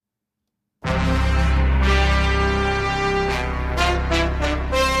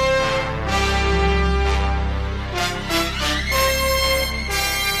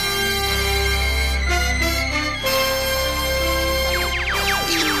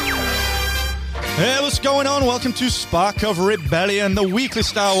Hey, what's going on? Welcome to Spark of Rebellion, the weekly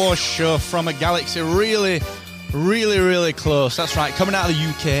Star Wars show from a galaxy really close. That's right, coming out of the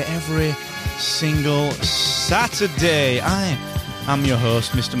UK every single Saturday. I am your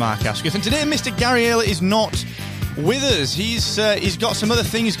host, Mr. Mark Asquith, and today Mr. Gary Ayler is not with us. He's got some other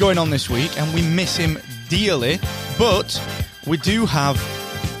things going on this week, and we miss him dearly, but we do have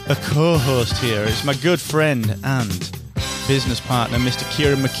a co-host here. It's my good friend and business partner, Mr.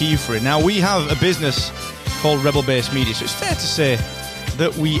 Kieran McKeefery. Now, we have a business called Rebel Base Media, so it's fair to say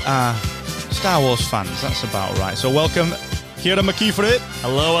that we are Star Wars fans. That's about right. So welcome, Kieran McKeefery.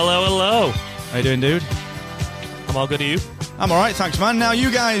 Hello. How you doing, dude? I'm all good, are you? I'm all right, thanks, man. Now,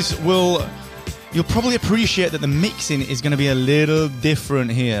 you guys you'll probably appreciate that the mixing is going to be a little different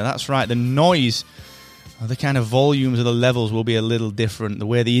here. That's right, the noise, the kind of volumes of the levels will be a little different. The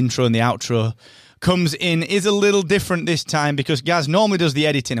way the intro and the outro comes in is a little different this time because Gaz normally does the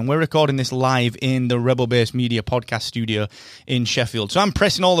editing, and we're recording this live in the Rebel Base Media podcast studio in Sheffield. So I'm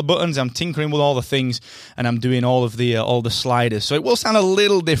pressing all the buttons, I'm tinkering with all the things, and I'm doing all the sliders. So it will sound a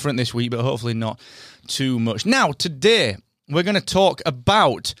little different this week, but hopefully not too much. Now, today, we're going to talk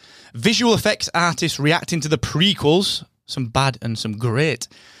about visual effects artists reacting to the prequels, some bad and some great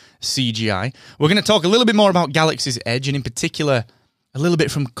CGI. We're going to talk a little bit more about Galaxy's Edge, and in particular, a little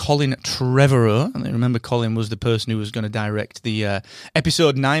bit from Colin Trevorrow. And I remember Colin was the person who was going to direct the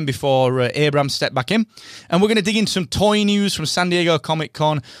episode 9 before Abrams stepped back in. And we're going to dig into some toy news from San Diego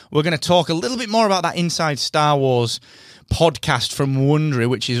Comic-Con. We're going to talk a little bit more about that Inside Star Wars podcast from Wondery,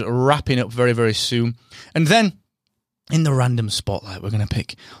 which is wrapping up very, very soon. And then, in the random spotlight, we're going to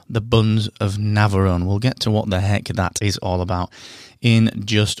pick the buns of Navarone. We'll get to what the heck that is all about in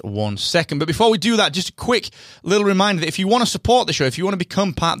just 1 second. But before we do that, just a quick little reminder that if you want to support the show, if you want to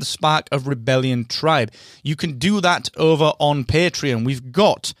become part of the Spark of Rebellion tribe, you can do that over on Patreon. We've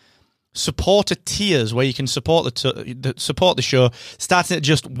got supporter tiers where you can support the show starting at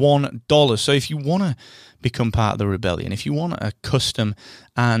just $1. So if you want to become part of the Rebellion, if you want a custom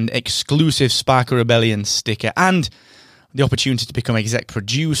and exclusive Spark of Rebellion sticker and the opportunity to become exec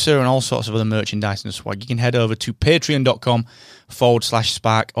producer and all sorts of other merchandise and swag, you can head over to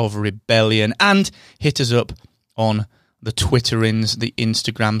patreon.com/Spark of Rebellion and hit us up on the Twitterins, the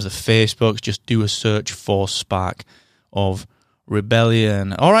Instagrams, the Facebooks. Just do a search for Spark of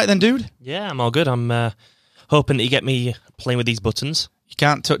Rebellion. All right then, dude. Yeah, I'm all good. I'm hoping that you get me playing with these buttons. You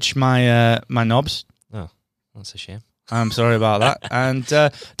can't touch my knobs. Oh, that's a shame. I'm sorry about that. And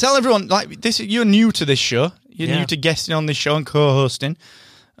tell everyone, like this, you're new to this show. You're new to guesting on this show and co-hosting.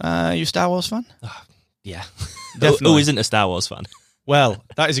 You a Star Wars fan? Yeah. Definitely. Who isn't a Star Wars fan? Well,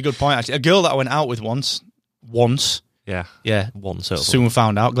 that is a good point, actually. A girl that I went out with once. Yeah. Once. Soon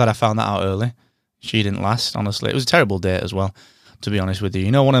found out. Glad I found that out early. She didn't last, honestly. It was a terrible date as well, to be honest with you.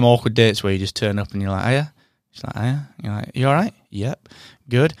 You know, one of them awkward dates where you just turn up and you're like, hiya? She's like, hiya? You're like, you all right? Yep.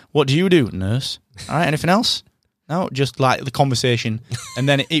 Good. What do you do? Nurse. All right, anything else? No, just like the conversation. And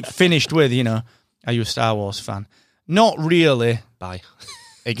then it finished with, are you a Star Wars fan? Not really. Bye.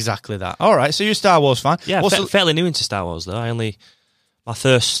 Exactly that. All right, so you're a Star Wars fan. Yeah, fairly new into Star Wars, though. My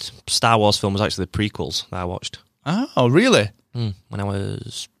first Star Wars film was actually the prequels that I watched. Oh, really? When I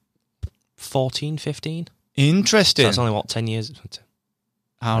was 14, 15. Interesting. So that's only, 10 years?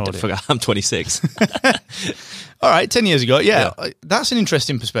 I forgot. I'm 26. All right, 10 years ago. Yeah, that's an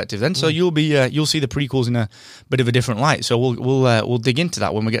interesting perspective then. So you'll see the prequels in a bit of a different light. So we'll dig into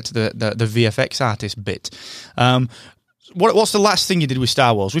that when we get to the VFX artist bit. What's the last thing you did with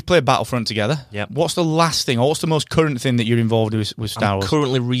Star Wars? We've played Battlefront together. Yeah. What's the last thing, or what's the most current thing that you're involved with Star Wars? I'm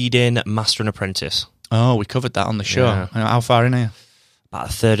currently reading Master and Apprentice. Oh, we covered that on the show. Yeah. How far in are you? About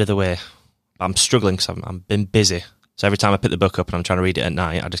a third of the way. I'm struggling because I've been busy. So every time I pick the book up and I'm trying to read it at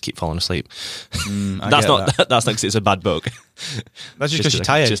night, I just keep falling asleep. That's not because it's a bad book. That's just because you're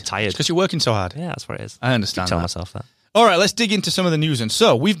tired. Just tired. It's because you're working so hard. Yeah, that's what it is. I understand. Tell myself that. All right, let's dig into some of the news. And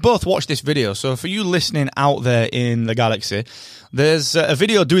so we've both watched this video. So for you listening out there in the galaxy, there's a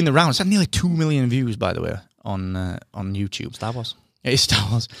video doing the rounds. It's had nearly 2 million views, by the way, on YouTube. Star Wars. It is Star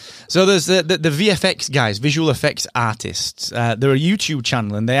Wars. So there's the VFX guys, visual effects artists. They're a YouTube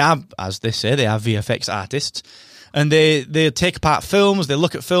channel, and they are, as they say, they are VFX artists. And they take apart films, they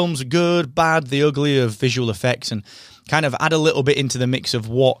look at films, good, bad, the ugly of visual effects, and kind of add a little bit into the mix of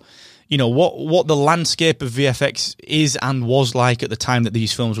what the landscape of VFX is and was like at the time that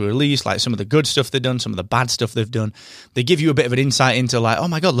these films were released, like some of the good stuff they've done, some of the bad stuff they've done. They give you a bit of an insight into like, oh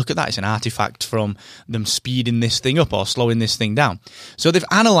my God, look at that, it's an artifact from them speeding this thing up or slowing this thing down. So they've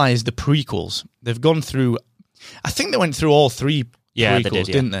analysed the prequels. They've gone through, I think they went through all 3 prequels, they did,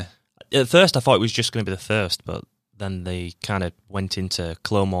 didn't they? At first I thought it was just going to be the first, but then they kind of went into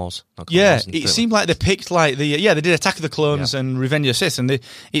Clone Wars. It seemed like they picked like they did Attack of the Clones and Revenge of the Sith, and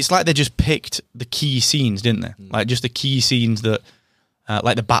it's like they just picked the key scenes, didn't they? Like just the key scenes that,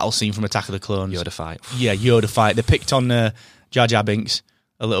 like the battle scene from Attack of the Clones, Yoda fight. Yeah, Yoda fight. They picked on Jar Jar Binks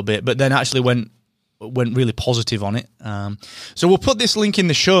a little bit, but then actually went really positive on it. So we'll put this link in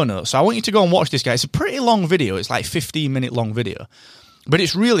the show notes. So I want you to go and watch this, guy. It's a pretty long video. It's like 15-minute long video, but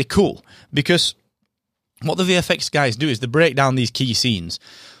it's really cool because what the VFX guys do is they break down these key scenes,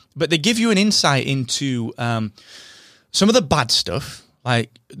 but they give you an insight into some of the bad stuff. Like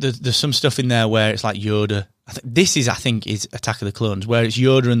there's some stuff in there where it's like Yoda. I think is Attack of the Clones, where it's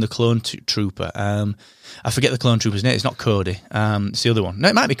Yoda and the clone trooper. I forget the clone trooper's name. It's not Cody. It's the other one. No,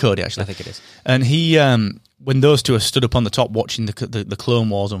 it might be Cody, actually. I think it is. And he, when those two are stood up on the top watching the Clone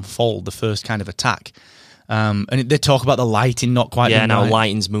Wars unfold, the first kind of attack, and they talk about the lighting not quite. Yeah, now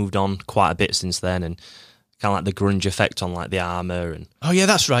lighting's moved on quite a bit since then, and kind of like the grunge effect on like the armor. And oh yeah,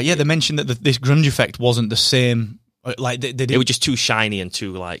 that's right. Yeah, they mentioned that this grunge effect wasn't the same. Like they did. It was just too shiny and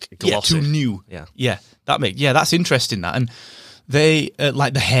too like glossy. Yeah, too new. Yeah. That's interesting. That, and they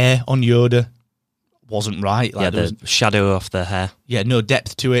like the hair on Yoda wasn't right. Like, the shadow off the hair. Yeah, no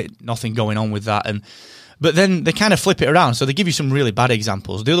depth to it. Nothing going on with that. But then they kind of flip it around. So they give you some really bad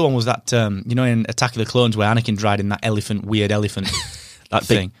examples. The other one was that in Attack of the Clones where Anakin's riding that weird elephant, that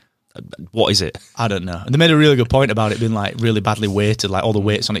thing. What is it? I don't know. And they made a really good point about it being like really badly weighted, like all the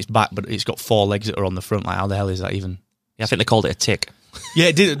weight's on its back, but it's got 4 legs that are on the front. Like, how the hell is that even? Yeah, I think they called it a tick. Yeah,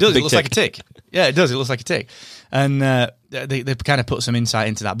 it does. It looks like a tick. Yeah, it does. It looks like a tick. And they kind of put some insight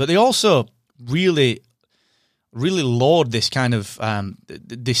into that. But they also really, really laud this kind of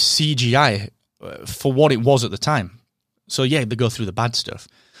this CGI for what it was at the time. So yeah, they go through the bad stuff.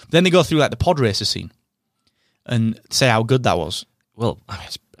 Then they go through like the pod racer scene and say how good that was. Well, I mean,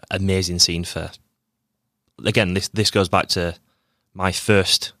 it's an amazing scene for. Again, this goes back to my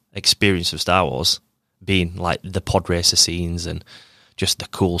first experience of Star Wars being like the pod racer scenes and just the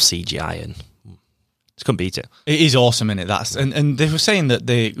cool CGI, and just couldn't beat it. It is awesome in it. And they were saying that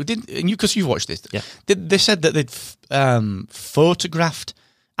they did, and because you've watched this, yeah. They said that they'd photographed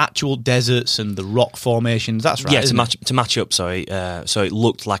actual deserts and the rock formations. That's right. Yeah, to match up. Sorry, so it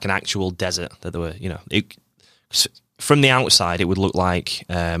looked like an actual desert that there were. From the outside, it would look like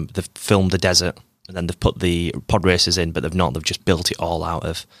they've filmed the desert and then they've put the pod racers in, but they've not. They've just built it all out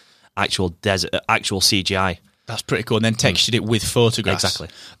of actual desert, actual CGI. That's pretty cool. And then textured it with photographs. Exactly.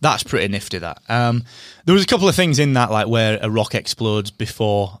 That's pretty nifty, that. There was a couple of things in that, like where a rock explodes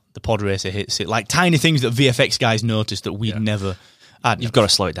before the pod racer hits it. Like tiny things that VFX guys noticed that we'd never... You've got to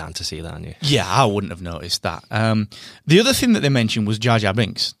slow it down to see that, haven't you? Yeah, I wouldn't have noticed that. The other thing that they mentioned was Jar Jar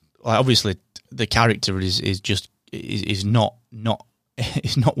Binks. Like, obviously, the character is not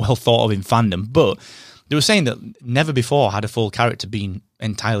well thought of in fandom, but they were saying that never before had a full character been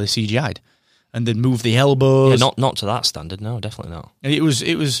entirely CGI'd. And they'd move the elbows. Yeah, not to that standard. No, definitely not. And it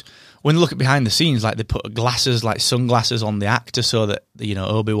was when you look at behind the scenes, like they put glasses, like sunglasses, on the actor so that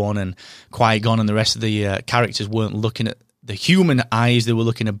Obi-Wan and Qui-Gon and the rest of the characters weren't looking at the human eyes; they were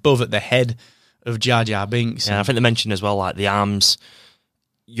looking above at the head of Jar Jar Binks. Yeah, I think they mentioned as well, like the arms.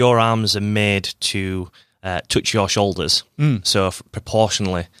 Your arms are made to touch your shoulders, so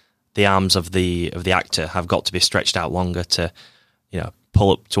proportionally, the arms of the actor have got to be stretched out longer to,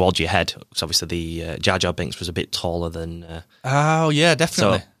 pull up towards your head. Because obviously the Jar Jar Binks was a bit taller than. Oh yeah,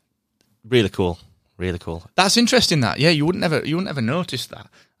 definitely. So, really cool. Really cool. That's interesting. That you wouldn't ever notice that.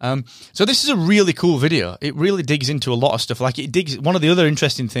 So this is a really cool video. It really digs into a lot of stuff. Like it digs. One of the other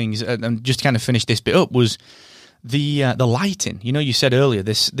interesting things, and just to kind of finish this bit up, was the lighting. You said earlier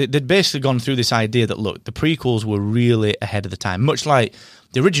they'd basically gone through this idea that look, the prequels were really ahead of the time, much like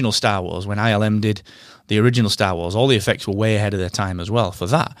the original Star Wars. When ILM did the original Star Wars, all the effects were way ahead of their time as well for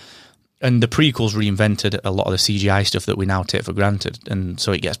that. And the prequels reinvented a lot of the CGI stuff that we now take for granted, and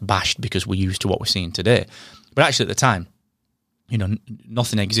so it gets bashed because we're used to what we're seeing today. But actually at the time,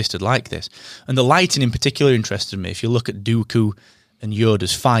 nothing existed like this. And the lighting in particular interested me. If you look at Dooku and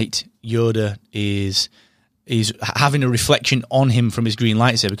Yoda's fight, Yoda is having a reflection on him from his green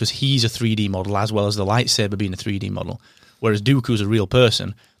lightsaber because he's a 3D model as well as the lightsaber being a 3D model, whereas Dooku's a real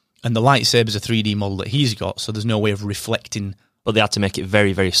person and the lightsaber's a 3D model that he's got, so there's no way of reflecting. But they had to make it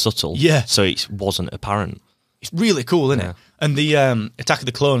very, very subtle, so it wasn't apparent. It's really cool, isn't it? And the Attack of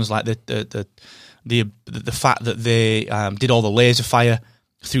the Clones, like the fact that they did all the laser fire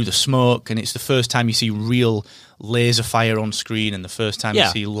through the smoke, and it's the first time you see real laser fire on screen, and the first time you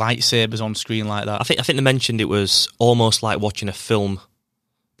see lightsabers on screen like that. I think they mentioned it was almost like watching a film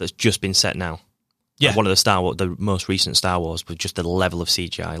that's just been set now. Yeah, like one of the most recent Star Wars, with just the level of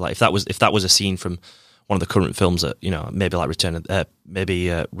CGI. Like if that was a scene from one of the current films that, maybe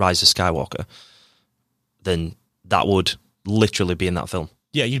like Rise of Skywalker, then that would literally be in that film.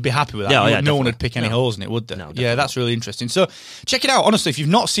 Yeah, you'd be happy with that. Yeah, no one would pick any holes in it, would they? No, yeah, that's really interesting. So check it out. Honestly, if you've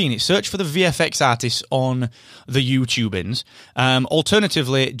not seen it, search for the VFX artists on the YouTubins.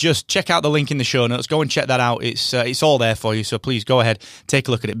 Alternatively, just check out the link in the show notes. Go and check that out. It's all there for you. So please go ahead, take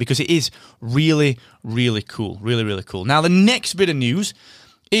a look at it, because it is really, really cool. Really, really cool. Now, the next bit of news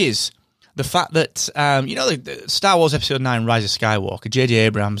is the fact that, the Star Wars Episode 9, Rise of Skywalker, J.J.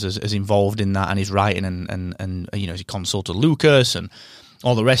 Abrams is involved in that, and he's writing and he consulted Lucas and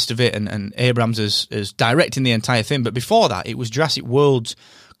all the rest of it, and Abrams is directing the entire thing. But before that, it was Jurassic World's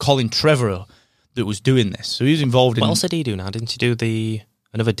Colin Trevorrow that was doing this. So he was involved in... What else did he do now? Didn't he do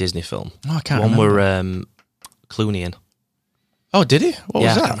another Disney film? Oh, I can't remember. remember. One where Clooney in. Oh, did he? What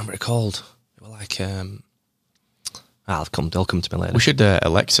was that? I can't remember what it called. It was like... they'll come to me later. We should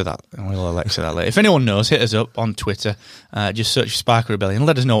Alexa that. We'll Alexa that later. If anyone knows, hit us up on Twitter. Just search for Spark Rebellion and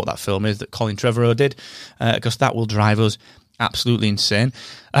let us know what that film is that Colin Trevorrow did, because that will drive us absolutely insane.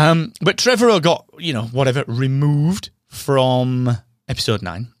 But Trevorrow got, removed from Episode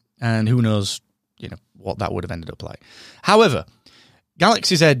 9, and who knows, what that would have ended up like. However,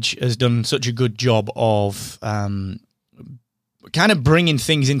 Galaxy's Edge has done such a good job of kind of bringing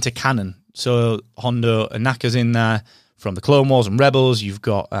things into canon. So Hondo Anaka's in there from the Clone Wars and Rebels. You've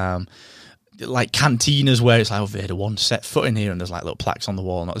got like cantinas where it's like, Vader once set foot in here, and there's like little plaques on the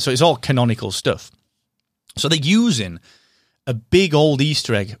wall. So it's all canonical stuff. So they're using a big old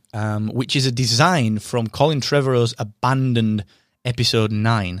Easter egg, which is a design from Colin Trevorrow's abandoned Episode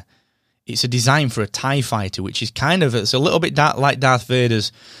 9. It's a design for a TIE fighter, which is it's a little bit like Darth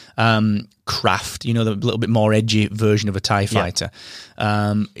Vader's craft, the little bit more edgy version of a TIE fighter.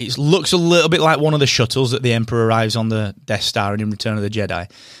 Yeah. It looks a little bit like one of the shuttles that the Emperor arrives on the Death Star in Return of the Jedi.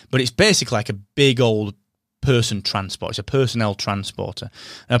 But it's basically like a big old person transport. It's a personnel transporter.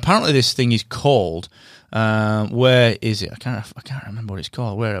 And apparently this thing is called... where is it? I can't remember what it's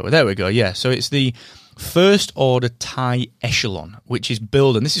called. There we go. Yeah, so it's the First Order TIE Echelon, which is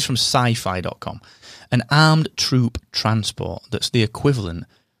billed, and this is from sci-fi.com, an armed troop transport that's the equivalent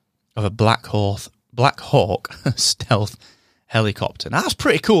of a Black Hawk stealth helicopter. Now, that's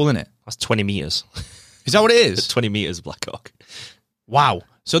pretty cool, isn't it? That's 20 meters. Is that what it is? 20 meters Black Hawk. Wow.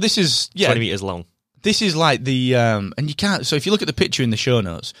 So this is 20 meters long. This is like the and you can't. So if you look at the picture in the show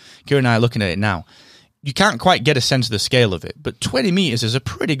notes, Kira and I are looking at it now. You can't quite get a sense of the scale of it, but 20 meters is a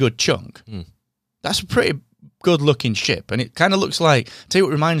pretty good chunk. That's a pretty good-looking ship, and it kind of looks like... Tell you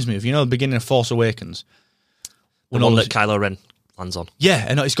what it reminds me of, the beginning of Force Awakens. The one that Kylo Ren lands on. Yeah,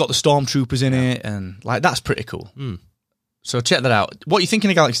 and it's got the stormtroopers in it, and that's pretty cool. So check that out. What are you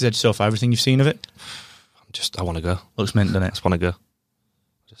thinking of Galaxy's Edge so far? Everything you've seen of it? I want to go. Looks mint, doesn't it? I just want to go.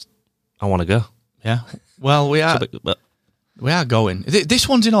 I want to go. Yeah. Well, we are... We are going. This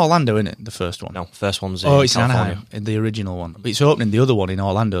one's in Orlando, isn't it? The first one. No, first one's in it's California. In Anaheim, the original one. It's opening. The other one in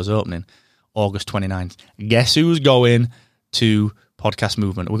Orlando's opening August 29th. Guess who's going to Podcast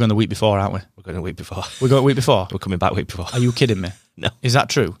Movement? We're going the week before, aren't we? We're going the week before. We're going the week before? We're coming back week before. Are you kidding me? No. Is that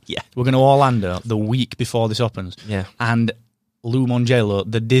true? Yeah. We're going to Orlando the week before this opens. Yeah. And Lou Mongello,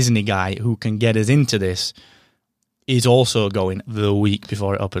 the Disney guy who can get us into this, is also going the week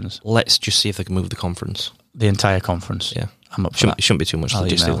before it opens. Let's just see if they can move the conference. The entire conference. Yeah. I'm up for that. It shouldn't be too much. I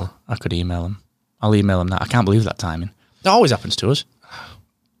could email them. I'll email them that. I can't believe that timing. That always happens to us.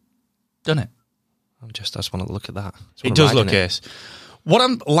 Doesn't it? I just want to look at that. It does look ace. What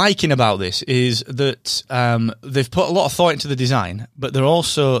I'm liking about this is that they've put a lot of thought into the design, but they're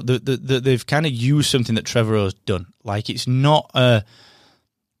also they've kind of used something that Trevorrow's done. Like, it's not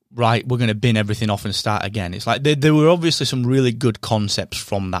right, we're going to bin everything off and start again. It's like there were obviously some really good concepts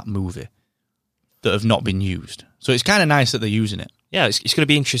from that movie that have not been used. So it's kind of nice that they're using it. Yeah, it's going to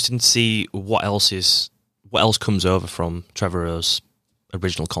be interesting to see what else comes over from Trevorrow's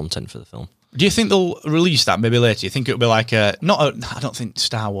original content for the film. Do you think they'll release that maybe later? You think it'll be like I don't think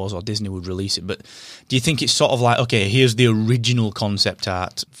Star Wars or Disney would release it, but do you think it's sort of like, okay, here's the original concept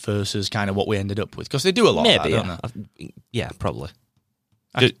art versus kind of what we ended up with? Because they do a lot of that, don't they? Yeah, probably.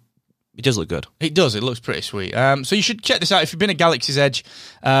 It does look good. It does. It looks pretty sweet. So you should check this out if you've been at Galaxy's Edge.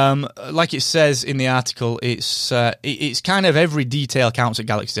 Like it says in the article, it's kind of every detail counts at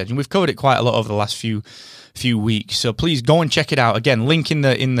Galaxy's Edge, and we've covered it quite a lot over the last few weeks. So please go and check it out. Again, link in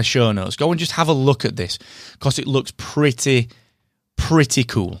the show notes. Go and just have a look at this because it looks pretty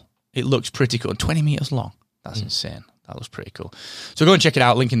cool. It looks pretty cool. 20 meters long. That's insane. That looks pretty cool. So go and check it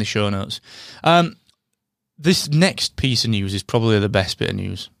out. Link in the show notes. This next piece of news is probably the best bit of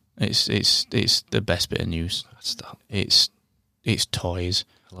news. It's the best bit of news. It's toys.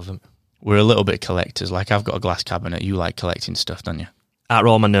 I love them. we're a little bit collectors. Like, I've got a glass cabinet. You like collecting stuff, don't you? Out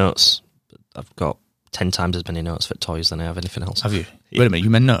of all my notes, I've got 10 times as many notes for toys than I have anything else. Have you? Yeah. Wait a minute, you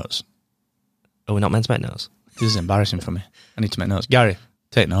made notes? Are we not meant to make notes? This is embarrassing for me. I need to make notes. Gary,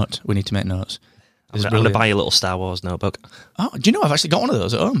 take notes. We need to make notes. I'm going to buy you a little Star Wars notebook. Oh, do you know, I've actually got one of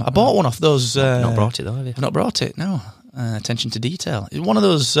those at home. I bought one off those... not brought it, though, have you? I've not brought it, no. Attention to detail. It's one of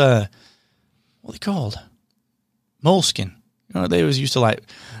those... what are they called? Moleskin. You know, they always used to like...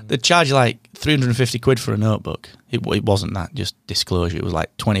 They'd charge you like 350 quid for a notebook. It wasn't that, just disclosure. It was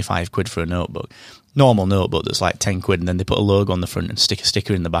like 25 quid for a notebook. Normal notebook that's like 10 quid, and then they put a logo on the front and stick a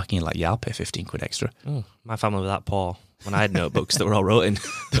sticker in the back, and you're like, yeah, I'll pay 15 quid extra. Oh, my family were that poor. When I had notebooks that were all wrote in.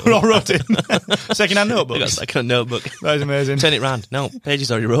 They were all wrote in. Second-hand notebooks. I got a second-hand notebook. That is amazing. Turn it round. No,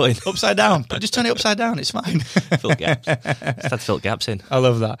 pages already wrote in. Upside down. But just turn it upside down. It's fine. Fill gaps. Just had to fill gaps in. I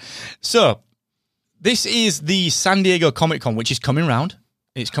love that. So, this is the San Diego Comic-Con, which is coming round.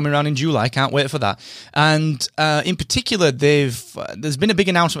 It's coming around in July. Can't wait for that. And in particular, there's been a big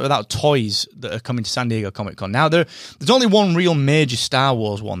announcement about toys that are coming to San Diego Comic-Con. Now, there's only one real major Star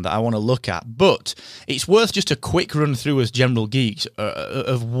Wars one that I want to look at, but it's worth just a quick run through as general geeks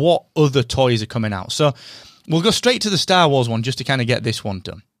of what other toys are coming out. So we'll go straight to the Star Wars one just to kind of get this one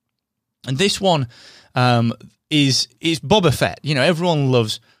done. And this one is Boba Fett. You know, everyone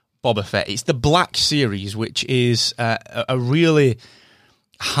loves Boba Fett. It's the Black Series, which is a really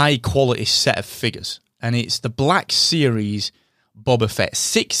high quality set of figures, and it's the Black Series Boba Fett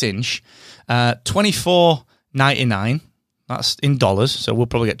 6-inch, $24.99. That's in dollars, so we'll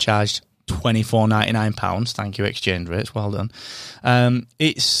probably get charged £24.99. Thank you, exchange rates. Well done.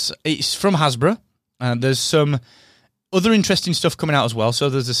 It's from Hasbro. There's some other interesting stuff coming out as well. So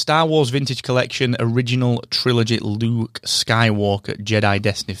there's a Star Wars Vintage Collection Original Trilogy Luke Skywalker Jedi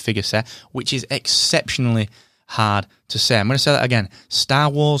Destiny figure set, which is exceptionally hard to say. I'm going to say that again. Star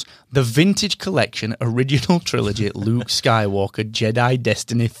Wars, the Vintage Collection, Original Trilogy, Luke Skywalker, Jedi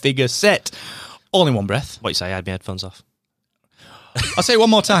Destiny figure set. All in one breath. What you say? I had my headphones off. I'll say it one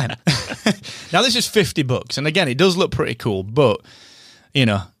more time. Now, this is $50, and again, it does look pretty cool, but, you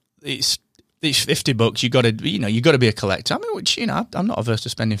know, it's $50. You got to be a collector. I mean, which, you know, I'm not averse to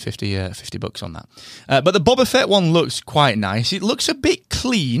spending $50 on that. But the Boba Fett one looks quite nice. It looks a bit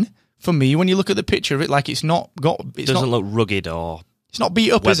clean for me when you look at the picture of it. Like, it doesn't look rugged or it's not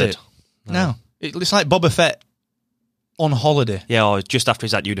beat up, weathered. Is it? No. It's like Boba Fett on holiday. Yeah, or just after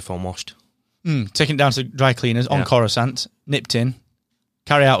he's had uniform washed. Taken down to dry cleaners on Coruscant, nipped in,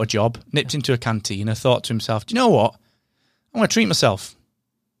 carry out a job, nipped into a canteen, thought to himself, do you know what? I'm going to treat myself.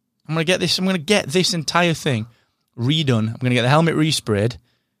 I'm going to get this entire thing redone. I'm going to get the helmet resprayed.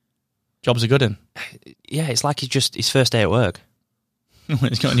 Job's a good one. Yeah, it's like his first day at work.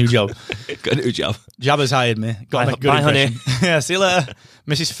 He's got a new job. Got a new job. Jabba's hired me. Bye, honey. Yeah, see you later,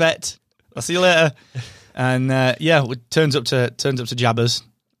 Mrs. Fett. I'll see you later. And it turns up to Jabba's.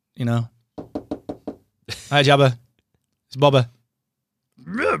 You know, hi Jabba, it's Boba.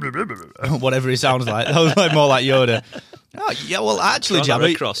 Whatever he sounds like. That was like more like Yoda. Oh yeah, well actually,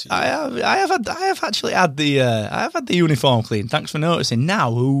 Jabba, I have actually had the uniform clean. Thanks for noticing.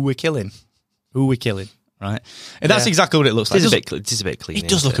 Now who we're killing? Right, and that's exactly what it looks like. It is a bit clean. It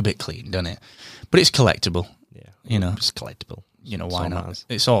does look a bit clean, doesn't it? But it's collectible. Yeah, you know, it's collectible. You know, why not?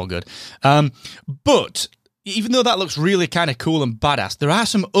 It's all good. But even though that looks really kind of cool and badass, there are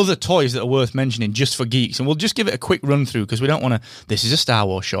some other toys that are worth mentioning just for geeks, and we'll just give it a quick run through because we don't want to. This is a Star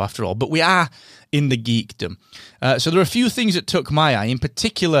Wars show after all, but we are in the geekdom. So there are a few things that took my eye. In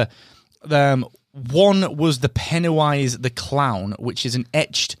particular, one was the Pennywise the Clown, which is an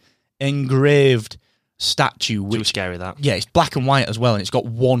etched, engraved statue. Too scary, that. Yeah, it's black and white as well, and it's got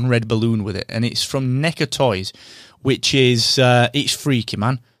one red balloon with it, and it's from NECA Toys, which is it's freaky,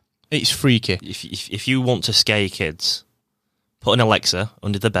 man. It's freaky. If you want to scare kids, put an Alexa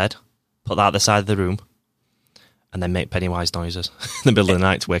under the bed, put that at the side of the room, and then make Pennywise noises in the middle of the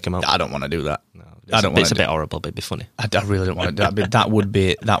night to wake them up. I don't want to do that. No, it's a bit horrible, but it'd be funny. I really don't want to do that. That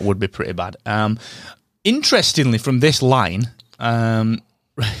would be pretty bad. Interestingly, from this line,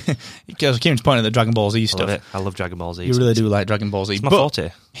 because Kieran's pointing at the Dragon Ball Z stuff. I love Dragon Ball Z. You really do like Dragon Ball Z. It's my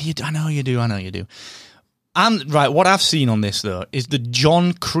forte. I know you do. And right, what I've seen on this though is the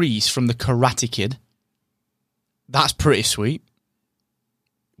John Kreese from the Karate Kid. That's pretty sweet.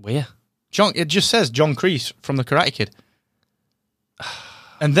 Where? It just says John Kreese from the Karate Kid.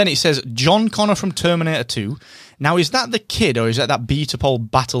 And then it says John Connor from Terminator 2. Now, is that the kid or is that beat-up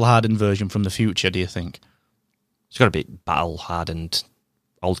old battle-hardened version from the future, do you think? It's got to be battle-hardened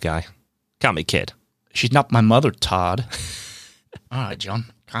old guy. Can't be kid. She's not my mother, Todd. All right, John,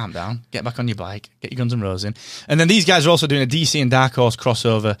 calm down. Get back on your bike. Get your Guns N' Roses in. And then these guys are also doing a DC and Dark Horse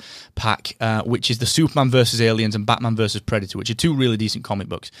crossover pack, which is the Superman versus Aliens and Batman versus Predator, which are two really decent comic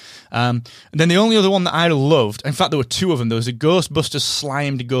books. And then the only other one that I loved, in fact, there were two of them. There was a Ghostbusters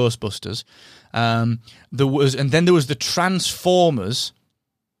slimed Ghostbusters. Then there was the Transformers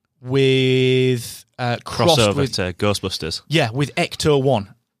with crossover to Ghostbusters. Yeah, with Ecto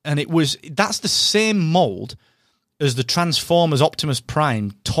 1. And that's the same mold as the Transformers Optimus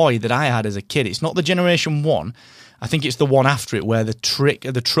Prime toy that I had as a kid. It's not the Generation 1. I think it's the one after it where the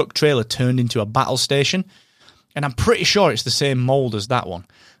truck trailer turned into a battle station. And I'm pretty sure it's the same mold as that one.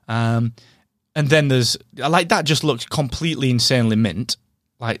 And then that just looks completely insanely mint.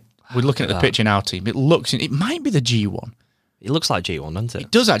 Like, we're looking at the picture in our team. It might be the G1. It looks like G1, doesn't it?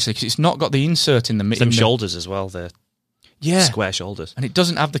 It does, actually, because it's not got the insert in the middle. Some shoulders as well, square shoulders. And it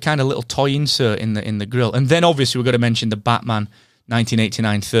doesn't have the kind of little toy insert in the grill. And then, obviously, we've got to mention the Batman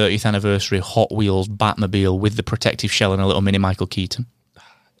 1989 30th anniversary Hot Wheels Batmobile with the protective shell and a little mini Michael Keaton.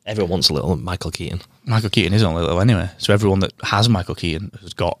 Everyone wants a little Michael Keaton. Michael Keaton isn't a little anyway. So everyone that has Michael Keaton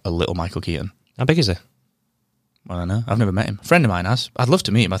has got a little Michael Keaton. How big is he? I don't know. I've never met him. A friend of mine has. I'd love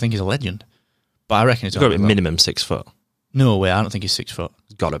to meet him. I think he's a legend. But I reckon he's got to be minimum 6 foot. No way. I don't think he's 6 foot.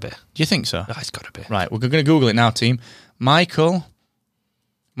 It's got to be. Do you think so? Oh, it's got to be. Right. We're going to Google it now, team. Michael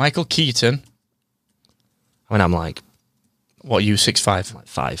Keaton. I mean, I'm like... What are you, 6'5"? Like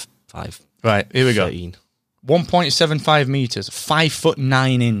 5. Right. Here we 13. Go. 1.75 meters.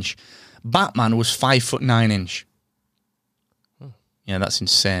 5'9". Batman was 5'9". Yeah, that's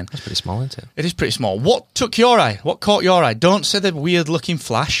insane. That's pretty small, isn't it? It is pretty small. What took your eye? What caught your eye? Don't say the weird-looking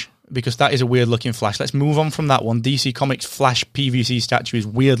Flash, because that is a weird-looking Flash. Let's move on from that one. DC Comics Flash PVC statue is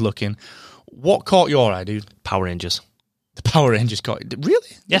weird-looking. What caught your eye, dude? Power Rangers. The Power Rangers caught it. Really?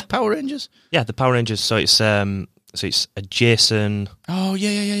 Yeah. There's Power Rangers? Yeah, the Power Rangers. So it's a Jason... Oh,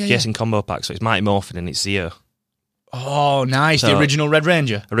 yeah. Jason combo pack. So it's Mighty Morphin and it's Zeo. Oh, nice. The original Red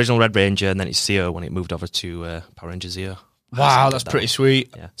Ranger. Original Red Ranger, and then it's Zeo when it moved over to Power Ranger Zeo. Wow, that's pretty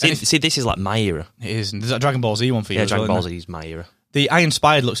sweet. Yeah. See, this is like my era. It is. There's that Dragon Ball Z one for you. Yeah, Dragon Ball Z is my era. The Iron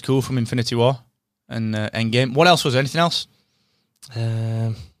Spider looks cool from Infinity War and Endgame. What else was there? Anything else?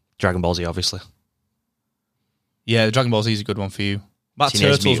 Dragon Ball Z, obviously. Yeah, the Dragon Ball Z is a good one for you. That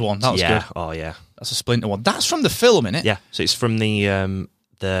Teenage Turtles Mutant. one, that was good. Oh, yeah. That's a Splinter one. That's from the film, innit? Yeah, so it's from the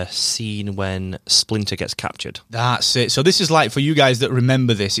scene when Splinter gets captured. That's it. So this is like, for you guys that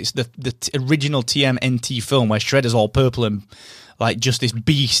remember this, it's the original TMNT film where Shredder's all purple and like just this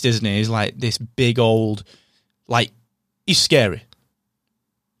beast, isn't he? He's like this big old, like, he's scary.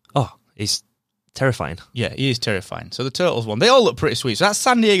 Oh, he's terrifying. Yeah, he is terrifying. So the Turtles one, they all look pretty sweet. So that's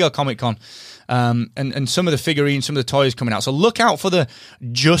San Diego Comic-Con. And some of the figurines, some of the toys coming out. So look out for the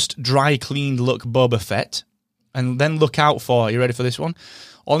just dry cleaned look Boba Fett. And then look out for, are you ready for this one?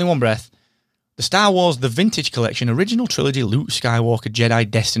 All in one breath. The Star Wars The Vintage Collection Original Trilogy Luke Skywalker Jedi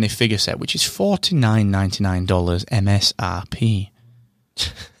Destiny figure set, which is $49.99 MSRP.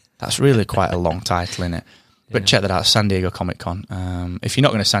 That's really quite a long title, isn't it? But check that out, San Diego Comic-Con. If you're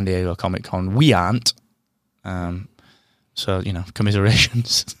not going to San Diego Comic-Con, we aren't. So,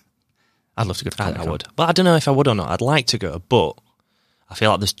 commiserations. I'd love to go to Comic-Con. I would. But I don't know if I would or not. I'd like to go, but I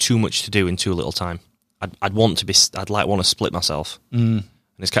feel like there's too much to do in too little time. I'd want to split myself. And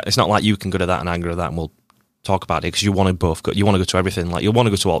it's not like you can go to that and I can go to that and we'll talk about it, because you want to both go. You want to go to everything. Like, you want to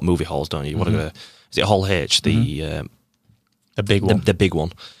go to all movie halls, don't you? You want to go to, is it Hall H, the big one? The big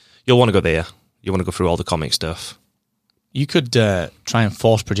one. You'll want to go there. You want to go through all the comic stuff. You could try and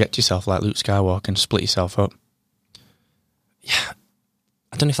force project yourself like Luke Skywalker and split yourself up. Yeah.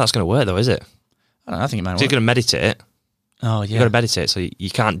 I don't know if that's going to work, though, is it? I don't know, I think it might work. So you're going to meditate. Oh, yeah. You've got to meditate, so you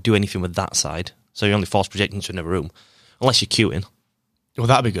can't do anything with that side. So you're only force projecting into another room. Unless you're queuing. Well,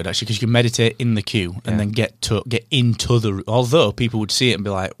 that'd be good, actually, because you can meditate in the queue and then get into the room. Although people would see it and be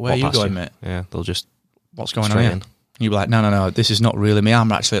like, where are you going, mate? Yeah, they'll just... What's going on here? And you'd be like, no, this is not really me.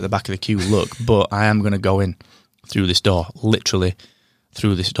 I'm actually at the back of the queue, look, but I am going to go in through this door, literally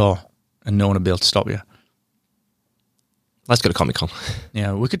through this door, and no one will be able to stop you. Let's go to Comic-Con.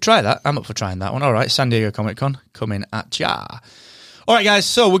 Yeah, we could try that. I'm up for trying that one. All right, San Diego Comic-Con, coming at ya. All right, guys,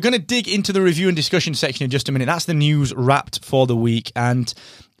 so we're going to dig into the review and discussion section in just a minute. That's the news wrapped for the week. And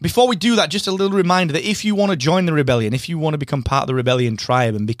before we do that, just a little reminder that if you want to join the Rebellion, if you want to become part of the Rebellion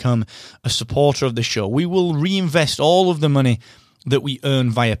tribe and become a supporter of the show, we will reinvest all of the money that we earn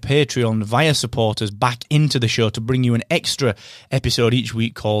via Patreon, via supporters, back into the show to bring you an extra episode each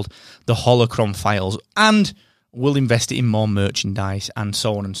week called The Holocron Files. And we'll invest it in more merchandise and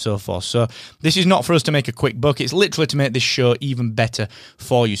so on and so forth. So this is not for us to make a quick buck. It's literally to make this show even better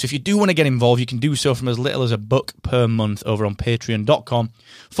for you. So if you do want to get involved, you can do so from as little as $1 per month over on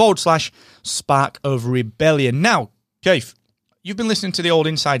patreon.com/Spark of Rebellion. Now, Keith, you've been listening to the old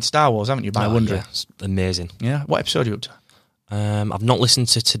Inside Star Wars, haven't you, by wondering? Yeah, it's amazing. Yeah? What episode are you up to? I've not listened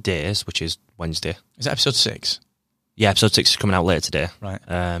to today's, which is Wednesday. Is that episode 6? Yeah, episode 6 is coming out later today. Right.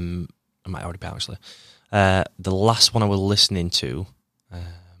 I might already be out, actually. The last one I was listening to...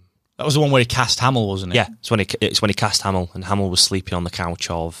 that was the one where he cast Hamill, wasn't it? Yeah, it's when he cast Hamill, and Hamill was sleeping on the couch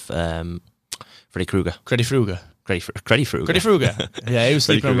of Freddy Krueger. Freddy Krueger. Freddy Krueger. Yeah, he was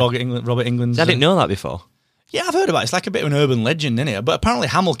sleeping on Robert Englund's... I didn't know that before. Yeah, I've heard about it. It's like a bit of an urban legend, isn't it? But apparently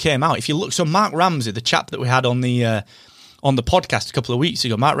Hamill came out. If you look... So Mark Ramsey, the chap that we had on the podcast a couple of weeks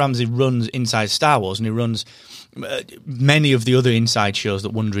ago, Mark Ramsey runs Inside Star Wars, and he runs... many of the other Inside shows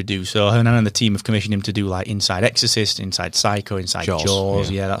that Wondery do. So Hernan and the team have commissioned him to do like Inside Exorcist, Inside Psycho, Inside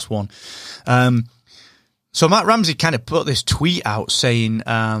Jaws. Yeah, that's one. So Matt Ramsey kind of put this tweet out saying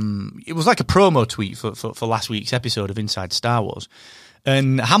it was like a promo tweet for last week's episode of Inside Star Wars.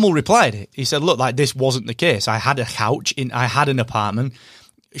 And Hamill replied. He said, "Look, like this wasn't the case. I had a couch I had an apartment.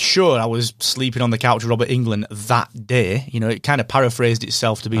 Sure, I was sleeping on the couch with Robert Englund that day. You know, it kind of paraphrased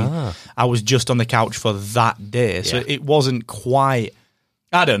itself to be, I was just on the couch for that day. So it wasn't quite,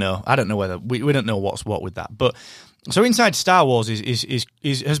 I don't know whether, we don't know what's what with that. But, so Inside Star Wars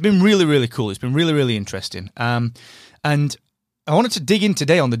has been really, really cool. It's been really, really interesting. And I wanted to dig in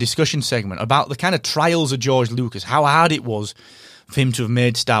today on the discussion segment about the kind of trials of George Lucas, how hard it was for him to have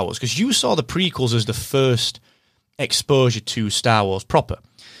made Star Wars. Because you saw the prequels as the first exposure to Star Wars proper.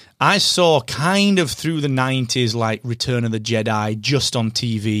 I saw kind of through the 90s, like Return of the Jedi, just on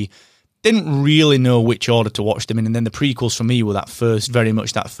TV. Didn't really know which order to watch them in. And then the prequels for me were very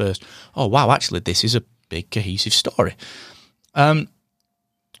much that first, oh, wow, actually, this is a big, cohesive story. So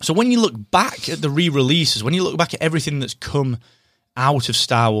when you look back at the re-releases, when you look back at everything that's come out of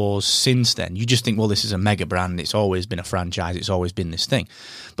Star Wars since then, you just think, well, this is a mega brand. It's always been a franchise. It's always been this thing.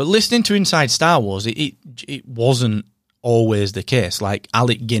 But listening to Inside Star Wars, it wasn't always the case. Like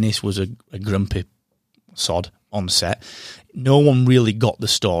Alec Guinness was a grumpy sod on set. No one really got the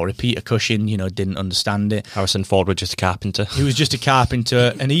story. Peter Cushing, didn't understand it. Harrison Ford was just a carpenter. He was just a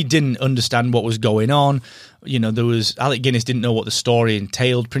carpenter, and he didn't understand what was going on. Alec Guinness didn't know what the story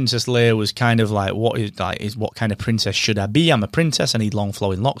entailed. Princess Leia was kind of like, what kind of princess should I be? I'm a princess. I need long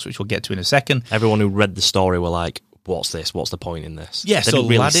flowing locks, which we'll get to in a second. Everyone who read the story were like, what's this? What's the point in this? Yeah, they didn't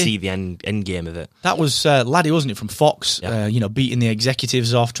really see the end game of it. That was Laddie, wasn't it, from Fox? Yeah. Beating the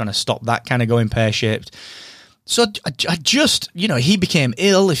executives off, trying to stop that kind of going pear-shaped. So I just, he became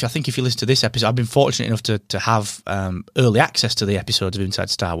ill. If you listen to this episode, I've been fortunate enough to have early access to the episodes of Inside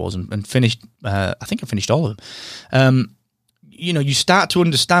Star Wars and finished. I think I finished all of them. You start to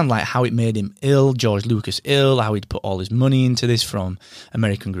understand like how it made him ill, George Lucas ill, how he'd put all his money into this from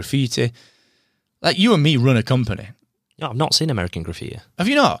American Graffiti. Like you and me run a company. No, I've not seen American Graffiti. Have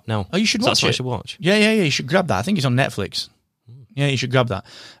you not? No. Oh, you should watch it. That's what I should watch. Yeah. You should grab that. I think it's on Netflix. Yeah, you should grab that.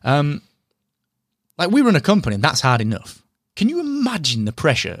 Like we run a company, and that's hard enough. Can you imagine the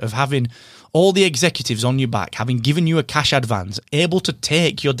pressure of having all the executives on your back, having given you a cash advance, able to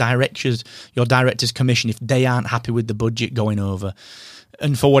take your director's commission if they aren't happy with the budget going over,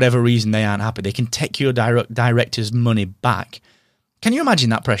 and for whatever reason they aren't happy, they can take your director's money back. Can you imagine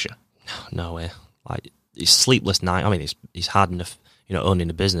that pressure? No way. Like it's sleepless night. I mean, it's hard enough,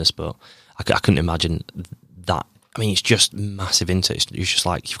 owning a business, but I couldn't imagine that. I mean, it's just massive into it. It's just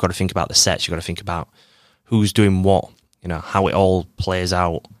like, you've got to think about the sets. You've got to think about who's doing what, how it all plays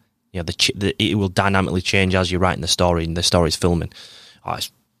out. It will dynamically change as you're writing the story and the story's filming. I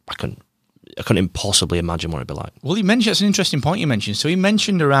couldn't possibly imagine what it'd be like. Well, that's an interesting point you mentioned. So he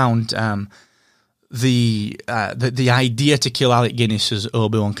mentioned around the idea to kill Alec Guinness as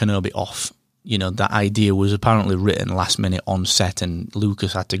Obi-Wan Kenobi off. That idea was apparently written last minute on set, and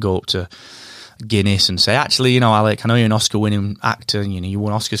Lucas had to go up to Guinness and say, actually, Alec, I know you're an Oscar-winning actor, you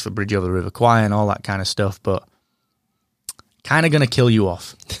won Oscars for Bridge Over the River Kwai and all that kind of stuff, but kind of going to kill you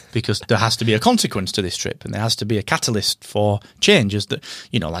off because there has to be a consequence to this trip, and there has to be a catalyst for changes that,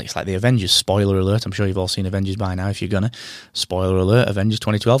 it's like the Avengers, spoiler alert, I'm sure you've all seen Avengers by now if you're going to, spoiler alert, Avengers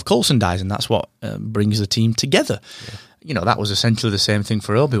 2012, Coulson dies, and that's what brings the team together. Yeah. That was essentially the same thing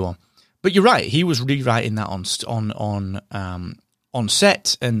for Obi-Wan. But you're right, he was rewriting that on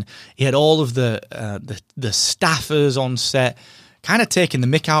set, and he had all of the staffers on set kind of taking the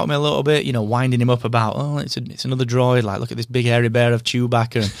mick out of me a little bit, winding him up about, it's another droid, like look at this big hairy bear of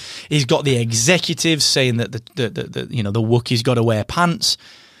Chewbacca, and he's got the executives saying that the Wookiee's got to wear pants.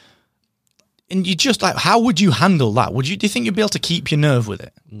 And you just like, how would you handle that? Do you think you'd be able to keep your nerve with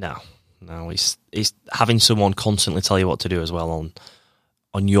it? No. It's having someone constantly tell you what to do as well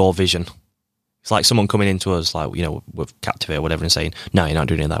on your vision. It's like someone coming into us, like, you know, with Captivate or whatever, and saying, "No, you're not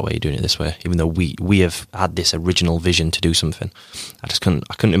doing it that way. You're doing it this way." Even though we have had this original vision to do something, I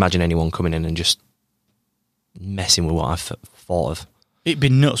couldn't imagine anyone coming in and just messing with what I thought of. It'd be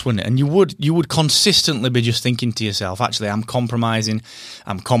nuts, wouldn't it? And you would consistently be just thinking to yourself, actually, I'm compromising.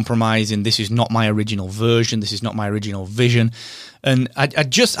 This is not my original version. This is not my original vision. And I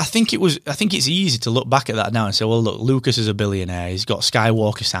think it's easy to look back at that now and say, well, look, Lucas is a billionaire. He's got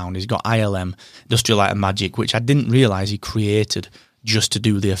Skywalker Sound. He's got ILM, Industrial Light and Magic, which I didn't realize he created just to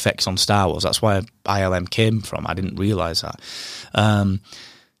do the effects on Star Wars. That's where ILM came from. I didn't realize that.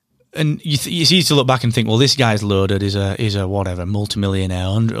 And it's easy to look back and think, well, this guy's loaded, is a whatever, multimillionaire,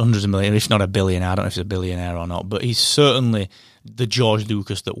 hundreds of million, if not a billionaire. I don't know if he's a billionaire or not, but he's certainly the George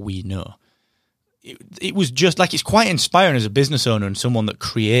Lucas that we know. It was just like, it's quite inspiring as a business owner and someone that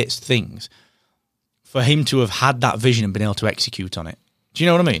creates things for him to have had that vision and been able to execute on it. Do you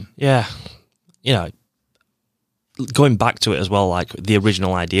know what I mean? Yeah. You know, going back to it as well, like the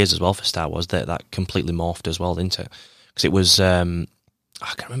original ideas as well for Star Wars, that completely morphed as well, didn't it? Because it was,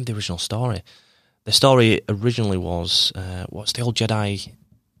 I can't remember the original story. The story originally was, what's the old Jedi?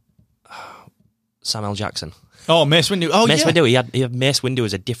 Samuel Jackson. Oh, Mace Windu. Oh, Mace yeah. Windu. He had Mace Windu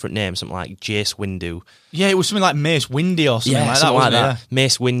as a different name, something like Jace Windu. Yeah, it was something like Mace Windy or something like that, wasn't it? Yeah.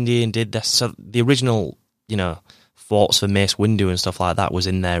 Mace Windy and did this. So the original, you know, thoughts for Mace Windu and stuff like that was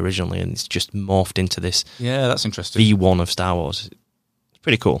in there originally, and it's just morphed into this. Yeah, that's interesting. V1 of Star Wars. It's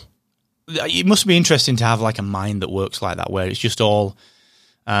pretty cool. It must be interesting to have like a mind that works like that, where it's just all,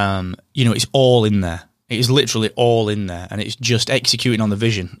 it's all in there. It is literally all in there, and it's just executing on the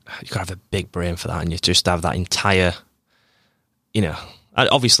vision. You got to have a big brain for that, and you just have that entire, you know,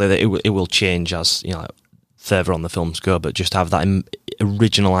 obviously that it will change as, you know, further on the films go, but just have that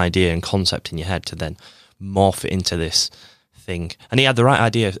original idea and concept in your head to then morph it into this thing. And he had the right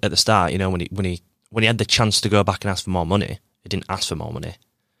idea at the start, you know, when he had the chance to go back and ask for more money. He didn't ask for more money.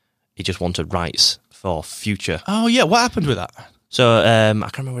 He just wanted rights for future. Oh yeah, what happened with that? So I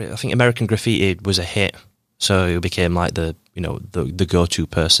can't remember. I think American Graffiti was a hit, so he became like the go-to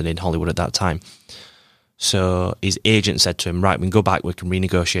person in Hollywood at that time. So his agent said to him, "Right, we can go back. We can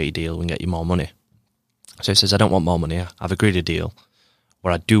renegotiate your deal. We can get you more money." So he says, "I don't want more money. I've agreed a deal.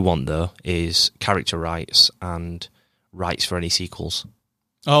 What I do want though is character rights and rights for any sequels."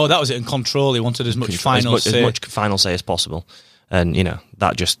 Oh, that was it. In control, he wanted as much final say as possible, and you know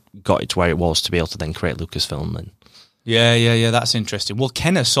that just got it to where it was to be able to then create Lucasfilm and. Yeah. That's interesting. Well,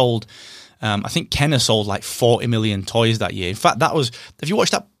 Kenner sold, I think Kenner sold like 40 million toys that year. In fact, have you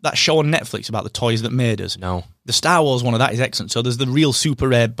watched that show on Netflix about the toys that made us? No. The Star Wars one of that is excellent. So there's the real super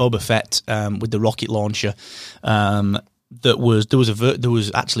rare Boba Fett with the rocket launcher. There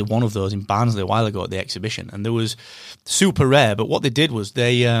was actually one of those in Barnsley a while ago at the exhibition, and there was super rare. But what they did was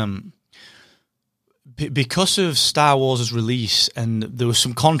they. Because of Star Wars' release, and there was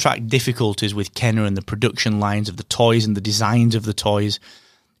some contract difficulties with Kenner and the production lines of the toys and the designs of the toys.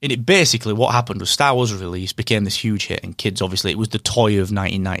 And it basically, what happened was Star Wars' release became this huge hit, and kids, obviously, it was the toy of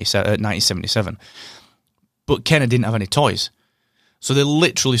 1977. But Kenner didn't have any toys. So they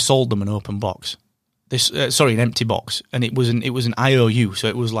literally sold them an open box. An empty box. And it was an IOU. So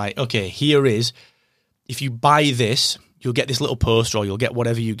it was like, okay, here is, if you buy this, you'll get this little poster, or you'll get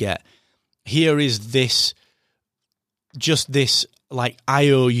whatever you get. Here is this like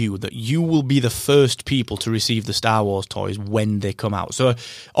IOU that you will be the first people to receive the Star Wars toys when they come out. So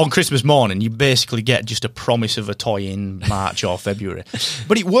on Christmas morning, you basically get just a promise of a toy in March or February.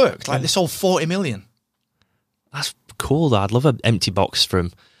 But it worked. Like they sold 40 million. That's cool though. I'd love an empty box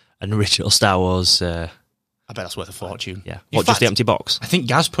from an original Star Wars. I bet that's worth a fortune. Yeah. Just the empty box? I think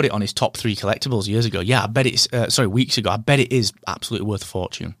Gaz put it on his top 3 collectibles years ago. Yeah, I bet weeks ago. I bet it is absolutely worth a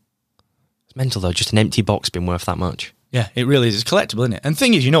fortune. It's mental though, just an empty box being worth that much. Yeah, it really is. It's collectible, isn't it? And the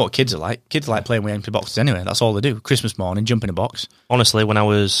thing is, you know what kids are like. Kids like playing with empty boxes anyway. That's all they do. Christmas morning, jump in a box. Honestly, when I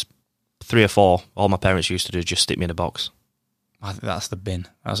was 3 or 4, all my parents used to do is just stick me in a box. I think that's the bin.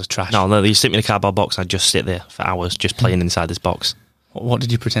 That was a trash. No, they stick me in a cardboard box and I'd just sit there for hours just playing inside this box. What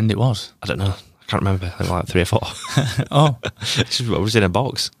did you pretend it was? I don't know. I can't remember. I think like 3 or 4. Oh. It was in a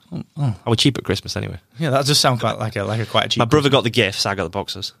box. Oh. I was cheap at Christmas anyway. Yeah, that does sound quite like a quite a cheap. My brother got the gifts, I got the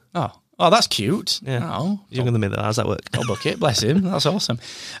boxes. Oh, that's cute. Yeah. Oh, he's younger than me, though. How's that work? Oh, bucket, bless him. That's awesome.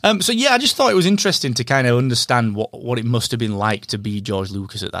 So, yeah, I just thought it was interesting to kind of understand what it must have been like to be George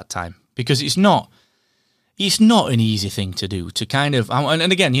Lucas at that time. Because it's not it's not an easy thing to do, to kind of,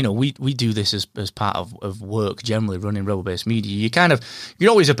 and again, we do this as part of work generally, running rebel-based media.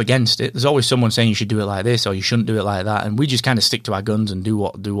 You're always up against it. There's always someone saying you should do it like this or you shouldn't do it like that, and we just kind of stick to our guns and do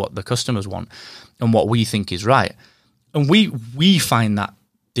what the customers want and what we think is right. And we find that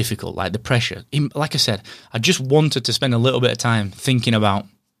difficult, like the pressure. Like I said, I just wanted to spend a little bit of time thinking about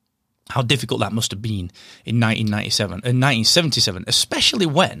how difficult that must have been in 1997 and 1977, especially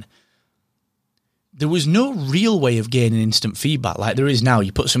when there was no real way of gaining instant feedback like there is now.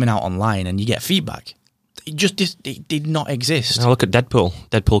 You put something out online and you get feedback. It did not exist. Now look at Deadpool.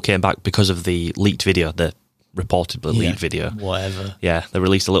 Deadpool came back because of the leaked video, the reportedly leaked video. Whatever. Yeah, they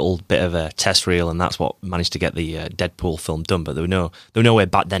released a little bit of a test reel, and that's what managed to get the Deadpool film done. But there was no way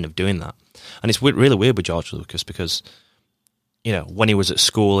back then of doing that. And it's really weird with George Lucas because, when he was at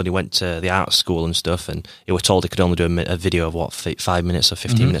school and he went to the art school and stuff, and he was told he could only do a video of 5 minutes or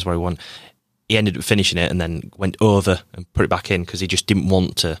 15 minutes where he wanted. He ended up finishing it and then went over and put it back in because he just didn't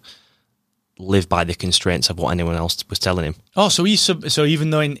want to live by the constraints of what anyone else was telling him. Oh, so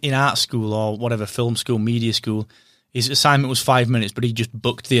even though in art school or whatever, film school, media school, his assignment was 5 minutes, but he just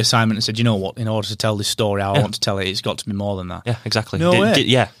booked the assignment and said, you know what, in order to tell this story how I want to tell it, it's got to be more than that. Yeah, exactly. No way.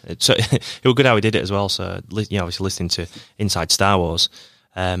 So it was good how he did it as well. So, obviously listening to Inside Star Wars,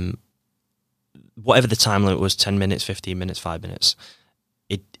 whatever the time limit was, 10 minutes, 15 minutes, 5 minutes,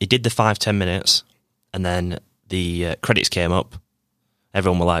 It did the 5-10 minutes, and then the credits came up.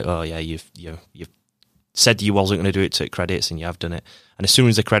 Everyone were like, "Oh yeah, you've said you wasn't going to do it to credits, and you have done it." And as soon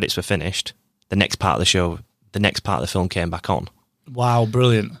as the credits were finished, the next part of the show, the next part of the film came back on. Wow,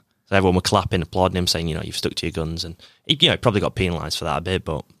 brilliant! So everyone were clapping, applauding him, saying, "You've stuck to your guns." And he probably got penalised for that a bit,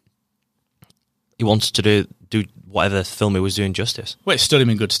 but he wanted to do whatever film he was doing justice. Well, it stood him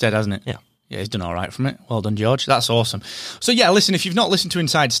in good stead, hasn't it? Yeah. Yeah, he's done all right from it. Well done, George. That's awesome. So yeah, listen, if you've not listened to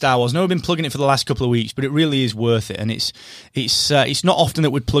Inside Star Wars, I know I've been plugging it for the last couple of weeks, but it really is worth it. And it's not often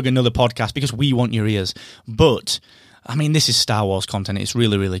that we'd plug another podcast because we want your ears. But I mean, this is Star Wars content. It's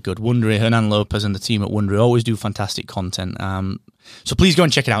really, really good. Wondery, Hernan Lopez and the team at Wondery always do fantastic content. So please go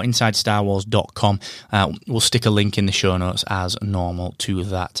and check it out, InsideStarWars.com. We'll stick a link in the show notes as normal to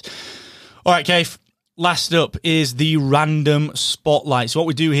that. All right, Keith. Last up is the random spotlight. So what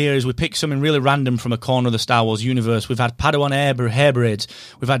we do here is we pick something really random from a corner of the Star Wars universe. We've had Padawan hair braids.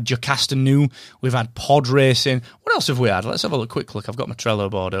 We've had Jocasta Nu. We've had pod racing. What else have we had? Let's have a quick look. I've got my Trello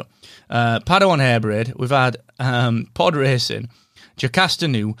board up. Padawan hair braid. We've had pod racing. Jocasta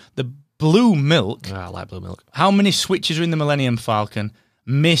Nu. The blue milk. Oh, I like blue milk. How many switches are in the Millennium Falcon?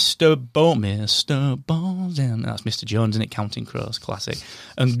 Mr. Bones, and that's Mr. Jones, isn't it? Counting Crows, classic.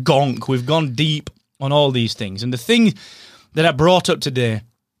 And Gonk. We've gone deep on all these things. And the thing that I brought up today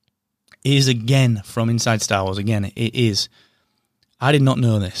is, again, from Inside Star Wars. Again, it is, I did not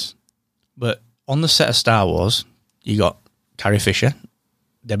know this, but on the set of Star Wars, you got Carrie Fisher,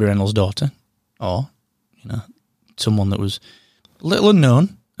 Debbie Reynolds' daughter, or, someone that was a little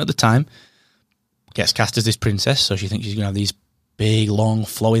unknown at the time, gets cast as this princess, so she thinks she's going to have these big, long,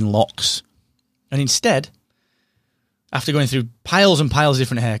 flowing locks. And instead, after going through piles and piles of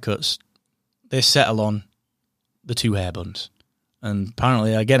different haircuts, they settle on the 2 hair buns. And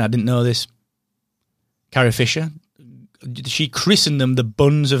apparently, again, I didn't know this, Carrie Fisher, she christened them the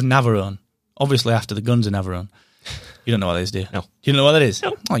buns of Navarone, obviously after the guns of Navarone. You don't know what that is, do you? No. Do you know what that is?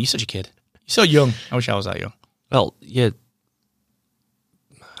 No. Oh, you're such a kid. You're so young. I wish I was that young. Well,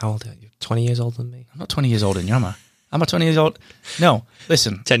 how old are you? 20 years older than me? I'm not 20 years older than you, am I? Am I 20 years old? No,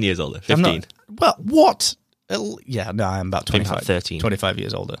 listen. 10 years older, 15. Well, what? Yeah, no, I'm about 25. 13. 25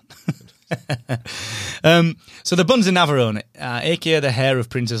 years older. So the buns of Navarone, aka the hair of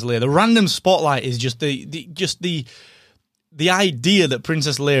Princess Leia. The random spotlight is just the idea that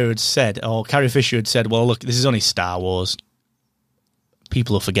Princess Leia had said, or Carrie Fisher had said, well, look, this is only Star Wars.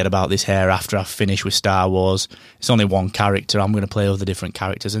 People will forget about this hair after I've finished with Star Wars. It's only one character. I'm going to play other different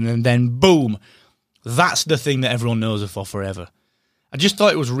characters. And then boom, that's the thing that everyone knows her for forever. I just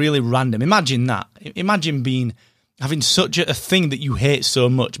thought it was really random. Imagine that. Imagine having such a thing that you hate so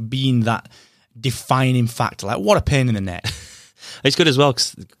much being that defining factor. Like, what a pain in the neck. It's good as well,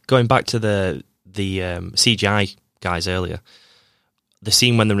 because going back to the CGI guys earlier, the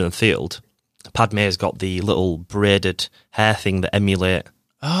scene when they're in the field, Padme's got the little braided hair thing that emulate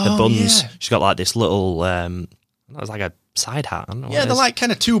the buns. Yeah. She's got like this little, it's like a side hat. I don't know what they're like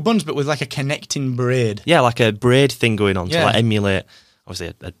kind of 2 buns, but with like a connecting braid. Yeah, like a braid thing going on to like emulate,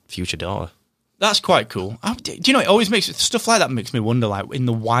 obviously, a future daughter. That's quite cool. Do you know, it always makes stuff like that makes me wonder, like in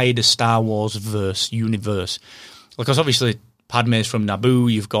the wider Star Wars universe, because obviously Padme's from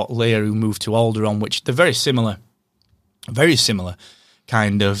Naboo. You've got Leia who moved to Alderaan, which they're very similar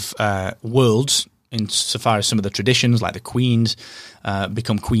kind of worlds insofar as some of the traditions, like the queens,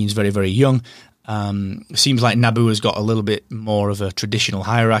 become queens very, very young. It seems like Naboo has got a little bit more of a traditional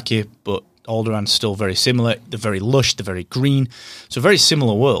hierarchy, but Alderaan's still very similar. They're very lush, they're very green. So very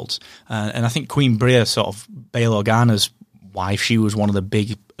similar worlds. And I think Queen Breha, sort of Bail Organa's wife, she was one of the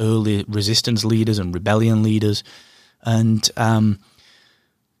big early resistance leaders and rebellion leaders. And I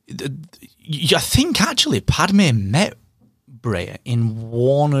think actually Padme met Breha in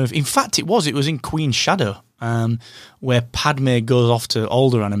one of... In fact, it was in Queen's Shadow, where Padme goes off to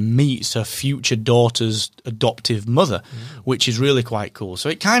Alderaan and meets her future daughter's adoptive mother, which is really quite cool. So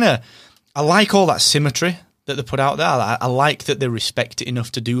it kind of... I like all that symmetry that they put out there. I like that they respect it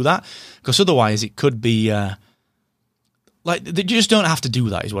enough to do that, because otherwise it could be like they just don't have to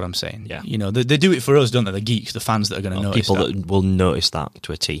do that. Is what I'm saying. Yeah, you know, they do it for us, don't they? The geeks, the fans that are going to notice people that will notice that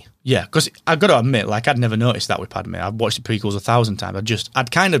to a T. Yeah, because I've got to admit, like I'd never noticed that with Padme. I've watched the prequels 1,000 times. I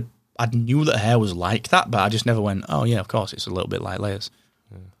knew that her hair was like that, but I just never went, oh yeah, of course, it's a little bit like Leia's.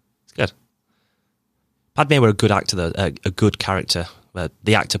 Yeah. It's good. Padme were a good actor, though, a good character.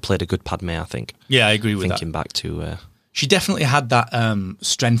 The actor played a good Padme, I think. Yeah, I agree with that. Thinking back to... she definitely had that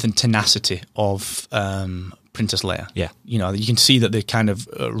strength and tenacity of Princess Leia. Yeah. You know, you can see that they kind of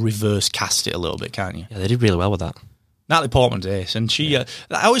reverse cast it a little bit, can't you? Yeah, they did really well with that. Natalie Portman's ace. And she... I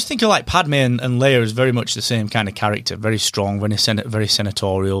always think of like Padme and Leia as very much the same kind of character. Very strong, very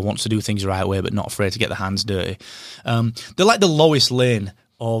senatorial, wants to do things the right way, but not afraid to get their hands dirty. They're like the Lois Lane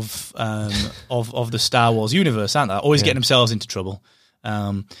of the Star Wars universe, aren't they? Always getting themselves into trouble.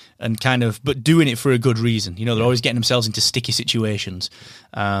 And kind of, but doing it for a good reason. You know, they're always getting themselves into sticky situations,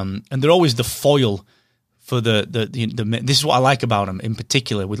 and they're always the foil for the. This is what I like about them, in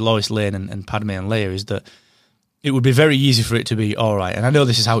particular with Lois Lane and Padme and Leia, is that it would be very easy for it to be all right. And I know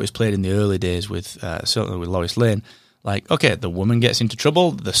this is how it was played in the early days with certainly with Lois Lane. Like, okay, the woman gets into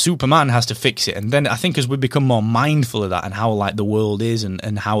trouble, the Superman has to fix it, and then I think as we become more mindful of that and how like the world is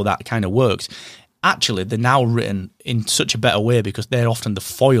and how that kind of works. Actually, they're now written in such a better way because they're often the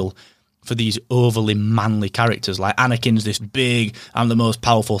foil for these overly manly characters. Like Anakin's this big, I'm the most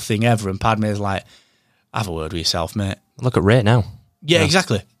powerful thing ever, and Padme's like, have a word with yourself, mate. Look at Rey now. Yeah,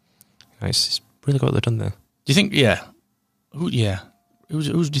 exactly. It's really good what they've done there. Do you think, who do you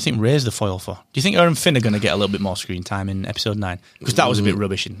think Rey's the foil for? Do you think her and Finn are going to get a little bit more screen time in episode 9? Because that was a bit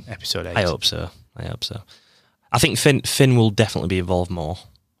rubbish in episode 8. I hope so. I think Finn will definitely be involved more.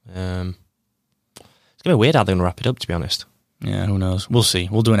 It's going to be weird how they're going to wrap it up, to be honest. Yeah, who knows? We'll see.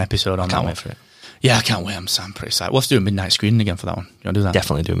 We'll do an episode on that one. Can't wait for it. Yeah, I can't wait. I'm pretty excited. We'll have to do a midnight screening again for that one. You want to do that?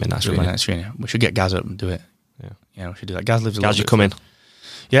 Definitely do a midnight screening. We should get Gaz up and do it. Yeah, we should do that. Gaz lives a little bit. You coming?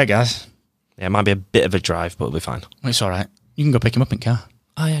 Yeah, Gaz. Yeah, it might be a bit of a drive, but it'll be fine. It's all right. You can go pick him up in car.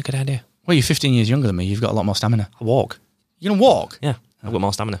 Oh, yeah, good idea. Well, you're 15 years younger than me. You've got a lot more stamina. I walk. You're going to walk? Yeah, I've got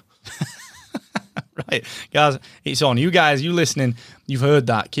more stamina. Right, guys, it's on. You guys, you listening, you've heard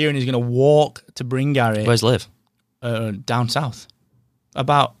that. Kieran is going to walk to bring Gary. Where's Liv? Down south.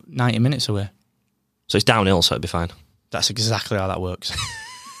 About 90 minutes away. So it's downhill, so it'll be fine. That's exactly how that works.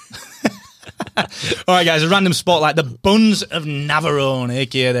 All right, guys, a random spotlight. The buns of Navarone,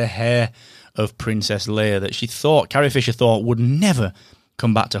 a.k.a. the hair of Princess Leia that Carrie Fisher thought would never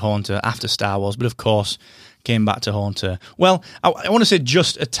come back to haunt her after Star Wars, but of course came back to haunt her. Well, I want to say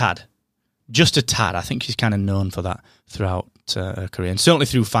just a tad. Just a tad. I think she's kind of known for that throughout her career, and certainly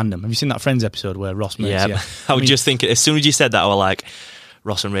through fandom. Have you seen that Friends episode where Ross makes... Yeah. I was just thinking, as soon as you said that, I was like,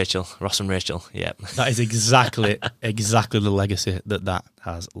 Ross and Rachel, yeah. That is exactly the legacy that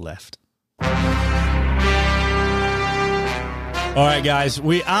has left. All right, guys,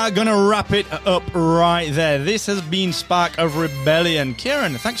 we are going to wrap it up right there. This has been Spark of Rebellion.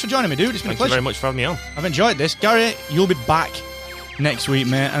 Kieran, thanks for joining me, dude. It's been a pleasure. Thank you very much for having me on. I've enjoyed this. Gary, you'll be back next week,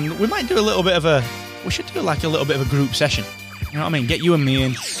 mate, and we might do a little bit of a... We should do like a little bit of a group session. You know what I mean? Get you and me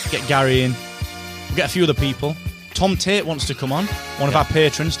in, get Gary in, we'll get a few other people. Tom Tate wants to come on, one of our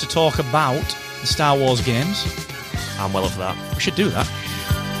patrons, to talk about the Star Wars games. I'm well up for that. We should do that.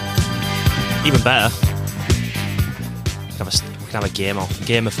 Even better, we can have a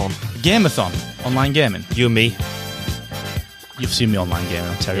game-a-thon. Game-a-thon? Online gaming? You and me. You've seen me online gaming,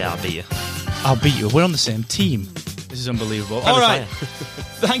 I'm terrible. Yeah, I'll beat you. I'll beat you. We're on the same team. This is unbelievable. All right.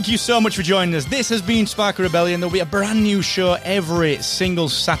 Thank you so much for joining us. This has been Spark of Rebellion. There'll be a brand new show every single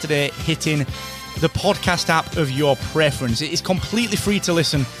Saturday hitting the podcast app of your preference. It is completely free to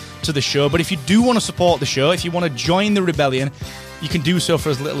listen to the show, but if you do want to support the show, if you want to join the rebellion, you can do so for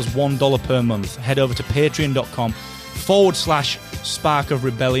as little as $1 per month. Head over to patreon.com/Spark of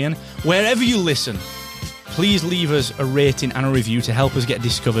Rebellion. Wherever you listen, please leave us a rating and a review to help us get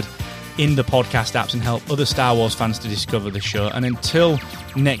discovered in the podcast apps and help other Star Wars fans to discover the show. And until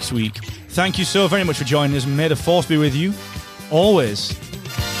next week. Thank you so very much for joining us. May the force be with you always.